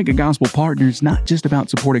 Becoming a gospel partner is not just about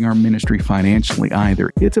supporting our ministry financially either.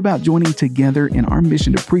 It's about joining together in our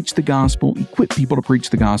mission to preach the gospel, equip people to preach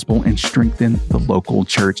the gospel, and strengthen the local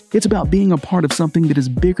church. It's about being a part of something that is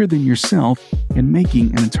bigger than yourself and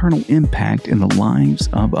making an eternal impact in the lives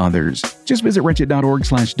of others. Just visit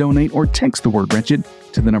wretched.org/donate or text the word wretched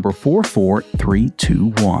to the number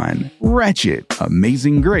 44321. Wretched.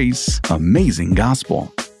 Amazing grace. Amazing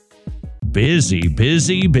gospel. Busy.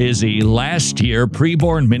 Last year,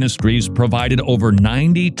 Preborn Ministries provided over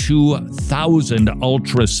 92,000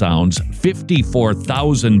 ultrasounds,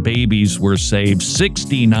 54,000 babies were saved,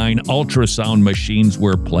 69 ultrasound machines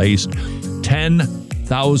were placed,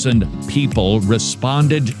 10,000 people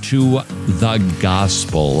responded to the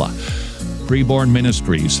gospel. Preborn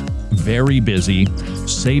Ministries, very busy,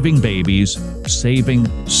 saving babies, saving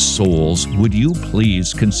souls. Would you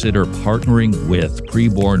please consider partnering with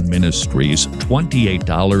Preborn Ministries?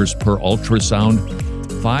 $28 per ultrasound,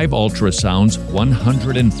 5 ultrasounds,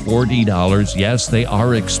 $140. Yes, they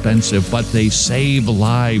are expensive, but they save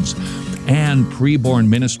lives. And Preborn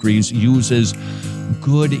Ministries uses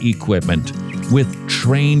good equipment with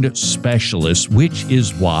trained specialists, which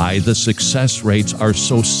is why the success rates are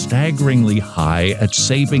so staggeringly high at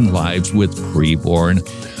saving lives with Preborn.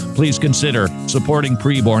 Please consider supporting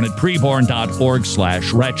Preborn at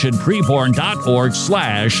preborn.org/wretched,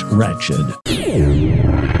 preborn.org/wretched.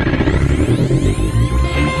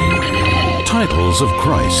 Titles of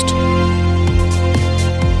Christ.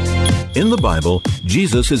 In the Bible,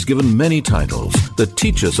 Jesus is given many titles that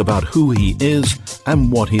teach us about who he is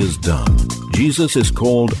and what he has done. Jesus is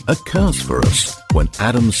called a curse for us. When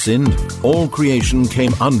Adam sinned, all creation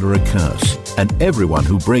came under a curse, and everyone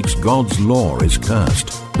who breaks God's law is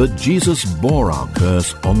cursed. But Jesus bore our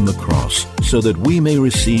curse on the cross so that we may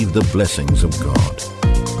receive the blessings of God.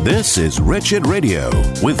 This is Wretched Radio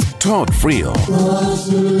with Todd Friel.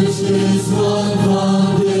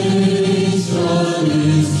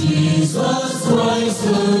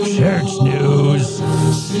 Church news.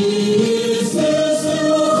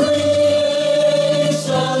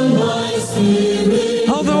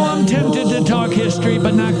 Although I'm tempted to talk history,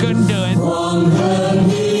 but not gonna do it.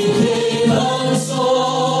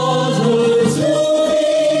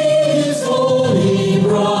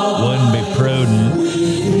 Wouldn't be prudent.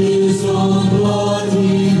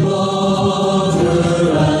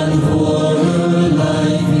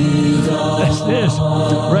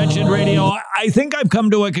 come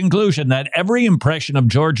to a conclusion that every impression of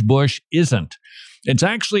George Bush isn't. It's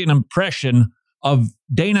actually an impression of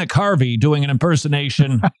Dana Carvey doing an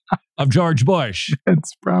impersonation of George Bush.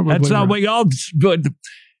 That's probably That's how right. we all. But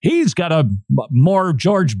he's got a more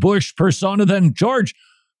George Bush persona than George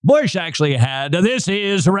Bush actually had. This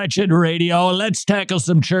is Wretched Radio. Let's tackle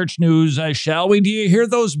some church news, shall we? Do you hear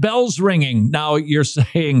those bells ringing? Now you're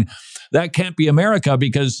saying that can't be America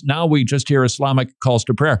because now we just hear Islamic calls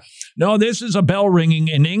to prayer. No, this is a bell ringing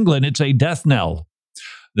in England. It's a death knell.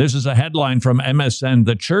 This is a headline from MSN.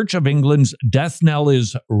 The Church of England's death knell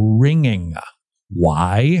is ringing.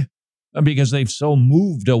 Why? Because they've so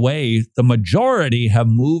moved away. The majority have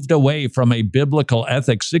moved away from a biblical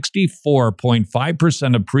ethic.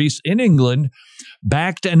 64.5% of priests in England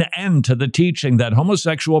backed an end to the teaching that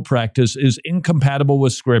homosexual practice is incompatible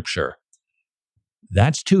with Scripture.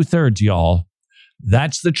 That's 2/3, y'all.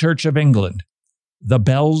 That's the Church of England. The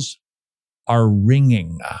bells are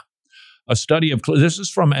ringing. A study of, this is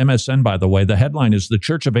from MSN, by the way. The headline is, The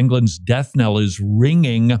Church of England's death knell is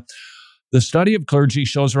ringing. The study of clergy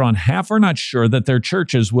shows around half are not sure that their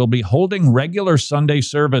churches will be holding regular Sunday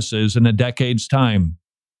services in a decade's time.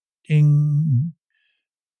 Ding,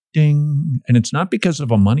 ding. And it's not because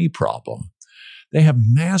of a money problem. They have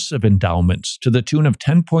massive endowments to the tune of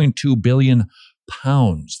 10.2 billion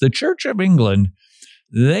pounds. The Church of England,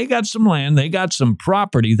 they got some land, they got some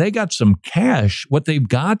property, they got some cash. What they've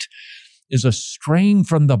got is a straying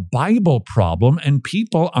from the Bible problem, and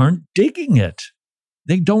people aren't digging it.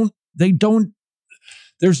 They don't,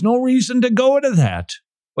 there's no reason to go to that.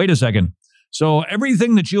 Wait a second. So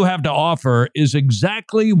everything that you have to offer is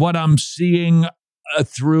exactly what I'm seeing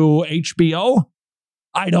through HBO?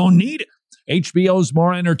 I don't need it. HBO's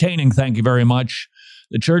more entertaining, thank you very much.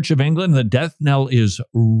 The Church of England, the death knell is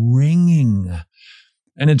ringing.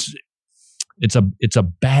 And it's a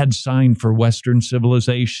bad sign for Western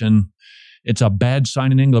civilization. It's a bad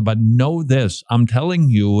sign in England, but know this, I'm telling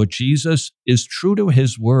you, Jesus is true to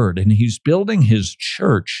his word and he's building his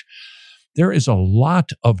church. There is a lot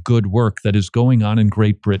of good work that is going on in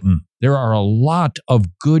Great Britain. There are a lot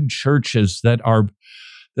of good churches that are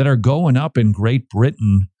going up in Great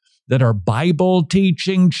Britain that are Bible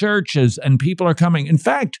teaching churches, and people are coming. In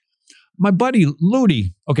fact, my buddy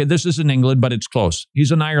Ludi, okay, this is in England, but it's close.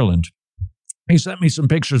 He's in Ireland. He sent me some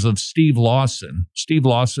pictures of Steve Lawson. Steve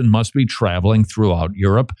Lawson must be traveling throughout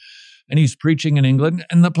Europe, and he's preaching in England,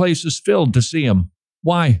 and the place is filled to see him.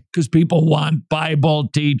 Why? Because people want Bible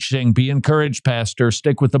teaching. Be encouraged, pastor.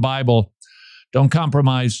 Stick with the Bible. Don't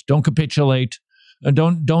compromise. Don't capitulate.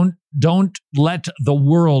 Don't let the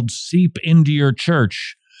world seep into your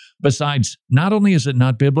church. Besides, not only is it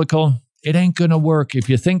not biblical, it ain't going to work. If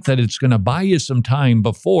you think that it's going to buy you some time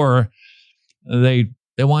before they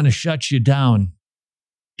want to shut you down,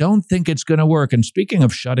 don't think it's going to work. And speaking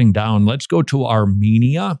of shutting down, let's go to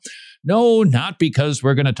Armenia. No, not because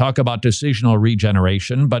we're going to talk about decisional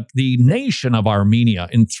regeneration, but the nation of Armenia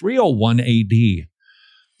in 301 AD.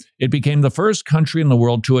 It became the first country in the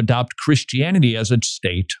world to adopt Christianity as its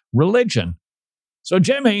state religion. So,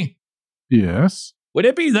 Jimmy. Yes? Would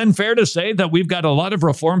it be then fair to say that we've got a lot of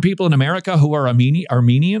Reformed people in America who are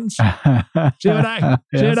Armenians? See what I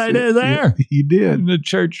did there? You did. The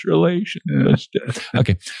church relation. Yeah.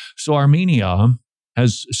 Okay. So Armenia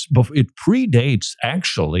it predates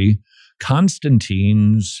actually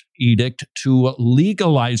Constantine's edict to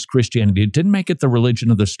legalize Christianity. It didn't make it the religion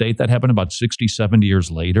of the state. That happened about 60, 70 years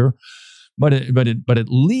later. But it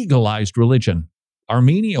legalized religion.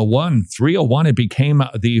 Armenia won 301. It became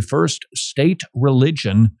the first state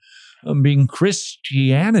religion, being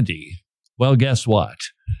Christianity. Well, guess what?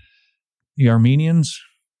 The Armenians,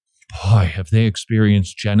 boy, have they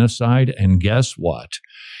experienced genocide. And guess what?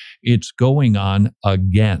 It's going on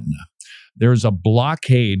again. There's a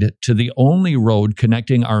blockade to the only road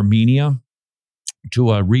connecting Armenia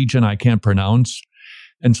to a region I can't pronounce.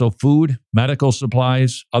 And so food, medical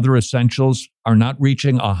supplies, other essentials are not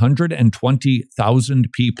reaching 120,000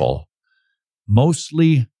 people,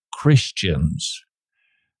 mostly Christians.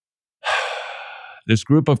 This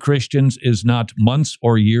group of Christians is not months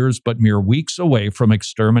or years, but mere weeks away from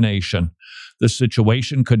extermination. The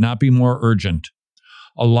situation could not be more urgent.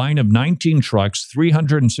 A line of 19 trucks,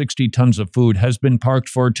 360 tons of food has been parked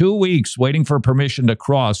for 2 weeks waiting for permission to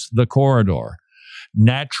cross the corridor.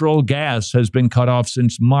 Natural gas has been cut off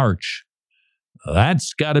since March.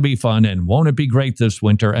 That's got to be fun, and won't it be great this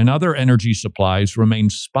winter? And other energy supplies remain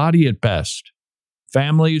spotty at best.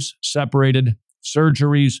 Families separated,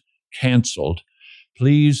 surgeries canceled.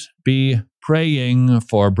 Please be praying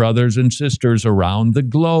for brothers and sisters around the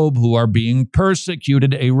globe who are being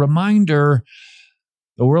persecuted. A reminder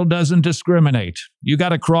The world doesn't discriminate. You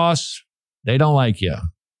got a cross, they don't like you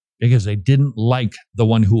because they didn't like the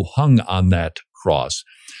one who hung on that cross.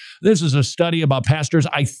 This is a study about pastors.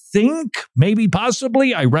 I think, maybe,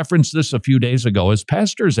 possibly, I referenced this a few days ago. As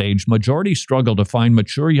pastors age, majority struggle to find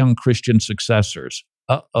mature young Christian successors.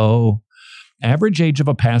 Uh-oh. Average age of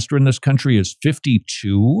a pastor in this country is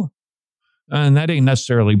 52. And that ain't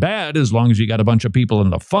necessarily bad as long as you got a bunch of people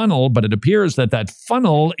in the funnel, but it appears that that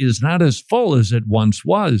funnel is not as full as it once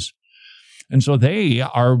was. And so they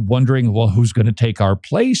are wondering, well, who's going to take our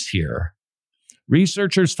place here?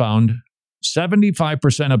 Researchers found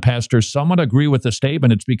 75% of pastors somewhat agree with the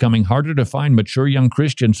statement it's becoming harder to find mature young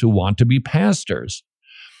Christians who want to be pastors.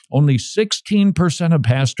 Only 16% of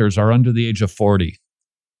pastors are under the age of 40.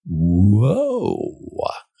 Whoa.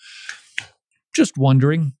 Just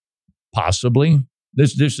wondering, possibly.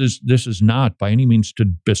 This is not by any means to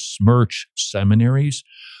besmirch seminaries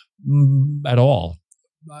at all,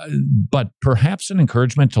 but perhaps an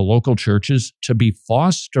encouragement to local churches to be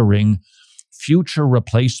fostering future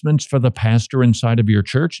replacements for the pastor inside of your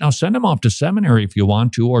church. Now, send them off to seminary if you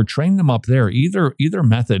want to, or train them up there. Either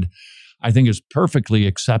method, I think, is perfectly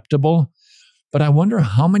acceptable. But I wonder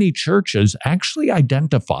how many churches actually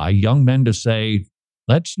identify young men to say,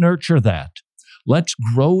 let's nurture that. Let's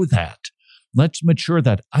grow that. Let's mature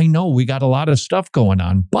that. I know we got a lot of stuff going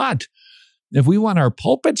on, but if we want our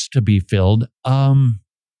pulpits to be filled,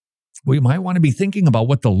 we might want to be thinking about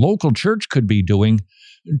what the local church could be doing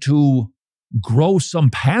to grow some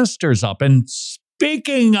pastors up. And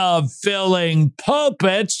speaking of filling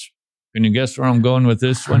pulpits, can you guess where I'm going with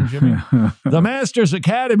this one, Jimmy? The Masters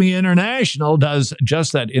Academy International does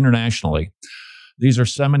just that internationally. These are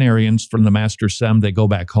seminarians from the Master Sem. They go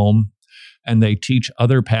back home and they teach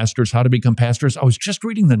other pastors how to become pastors. I was just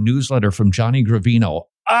reading the newsletter from Johnny Gravino.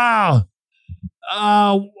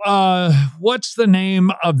 What's the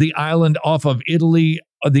name of the island off of Italy?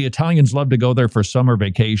 The Italians love to go there for summer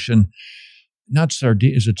vacation. Not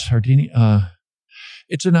Sardinia. Is it Sardinia?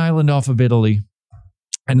 It's an island off of Italy.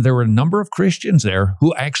 And there were a number of Christians there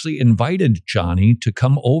who actually invited Johnny to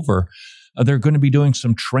come over. They're going to be doing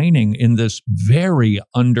some training in this very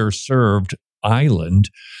underserved island.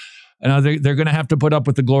 And they're going to have to put up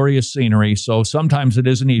with the glorious scenery. So sometimes it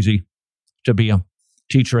isn't easy to be a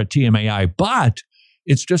teacher at TMAI, but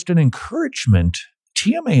it's just an encouragement.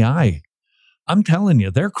 TMAI, I'm telling you,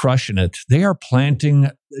 they're crushing it. They are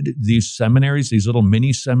planting these seminaries, these little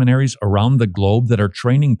mini seminaries around the globe that are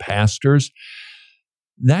training pastors.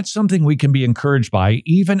 That's something we can be encouraged by,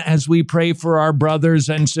 even as we pray for our brothers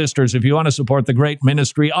and sisters. If you want to support the great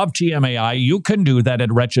ministry of TMAI, you can do that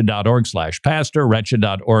at wretched.org/pastor,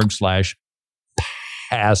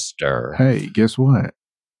 wretched.org/pastor. Hey, guess what?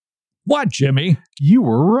 What, Jimmy? You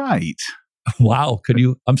were right. Wow.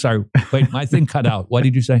 I'm sorry. Wait, my thing cut out. What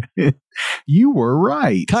did you say? You were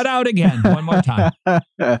right. Cut out again. One more time.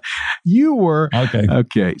 You were.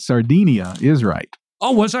 Okay. Sardinia is right.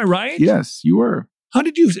 Oh, was I right? Yes, you were. How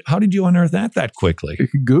did you unearth that quickly?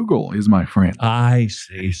 Google is my friend. I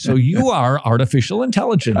see. So you are artificial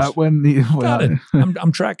intelligence. Got it.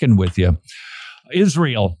 I'm tracking with you.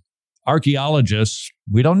 Israel, archaeologists,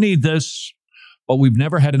 we don't need this, but we've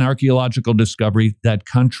never had an archaeological discovery that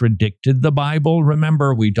contradicted the Bible.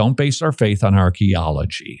 Remember, we don't base our faith on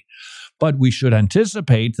archaeology. But we should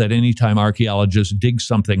anticipate that anytime archaeologists dig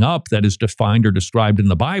something up that is defined or described in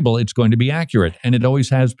the Bible, it's going to be accurate, and it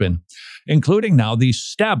always has been, including now these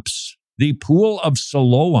steps. The Pool of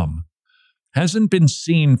Siloam hasn't been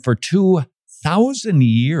seen for 2,000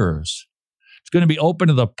 years. It's going to be open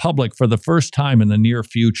to the public for the first time in the near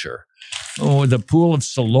future. Oh, the Pool of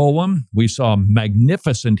Siloam, we saw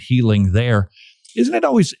magnificent healing there. Isn't it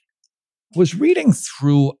always? Was reading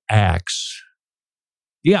through Acts.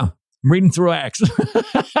 Yeah. I'm reading through Acts.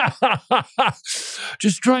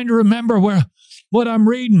 Just trying to remember what I'm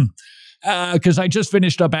reading. Because I just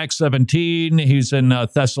finished up Acts 17. He's in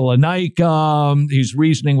Thessalonica. He's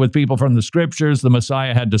reasoning with people from the scriptures. The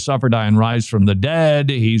Messiah had to suffer, die, and rise from the dead.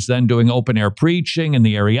 He's then doing open-air preaching in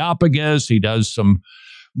the Areopagus. He does some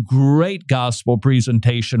great gospel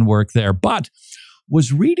presentation work there. But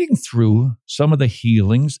was reading through some of the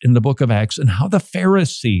healings in the book of Acts and how the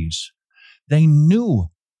Pharisees, they knew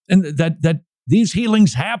and that these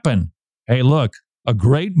healings happen. Hey, look, a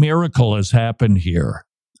great miracle has happened here.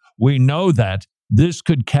 We know that this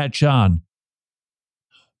could catch on.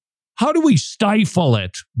 How do we stifle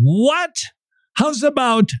it? What? How's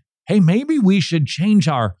about, hey, maybe we should change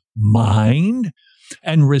our mind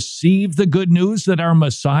and receive the good news that our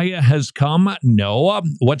Messiah has come? No.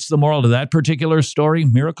 What's the moral to that particular story?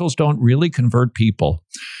 Miracles don't really convert people.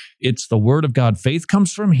 It's the Word of God. Faith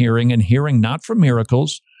comes from hearing, and hearing not from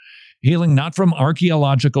miracles, healing not from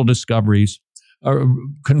archaeological discoveries.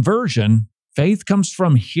 Conversion, faith comes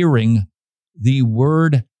from hearing the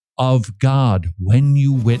Word of God. When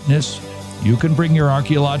you witness, you can bring your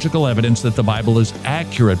archaeological evidence that the Bible is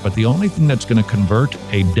accurate, but the only thing that's going to convert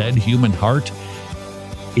a dead human heart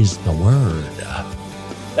is the Word.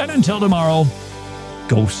 And until tomorrow,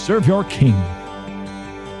 go serve your King.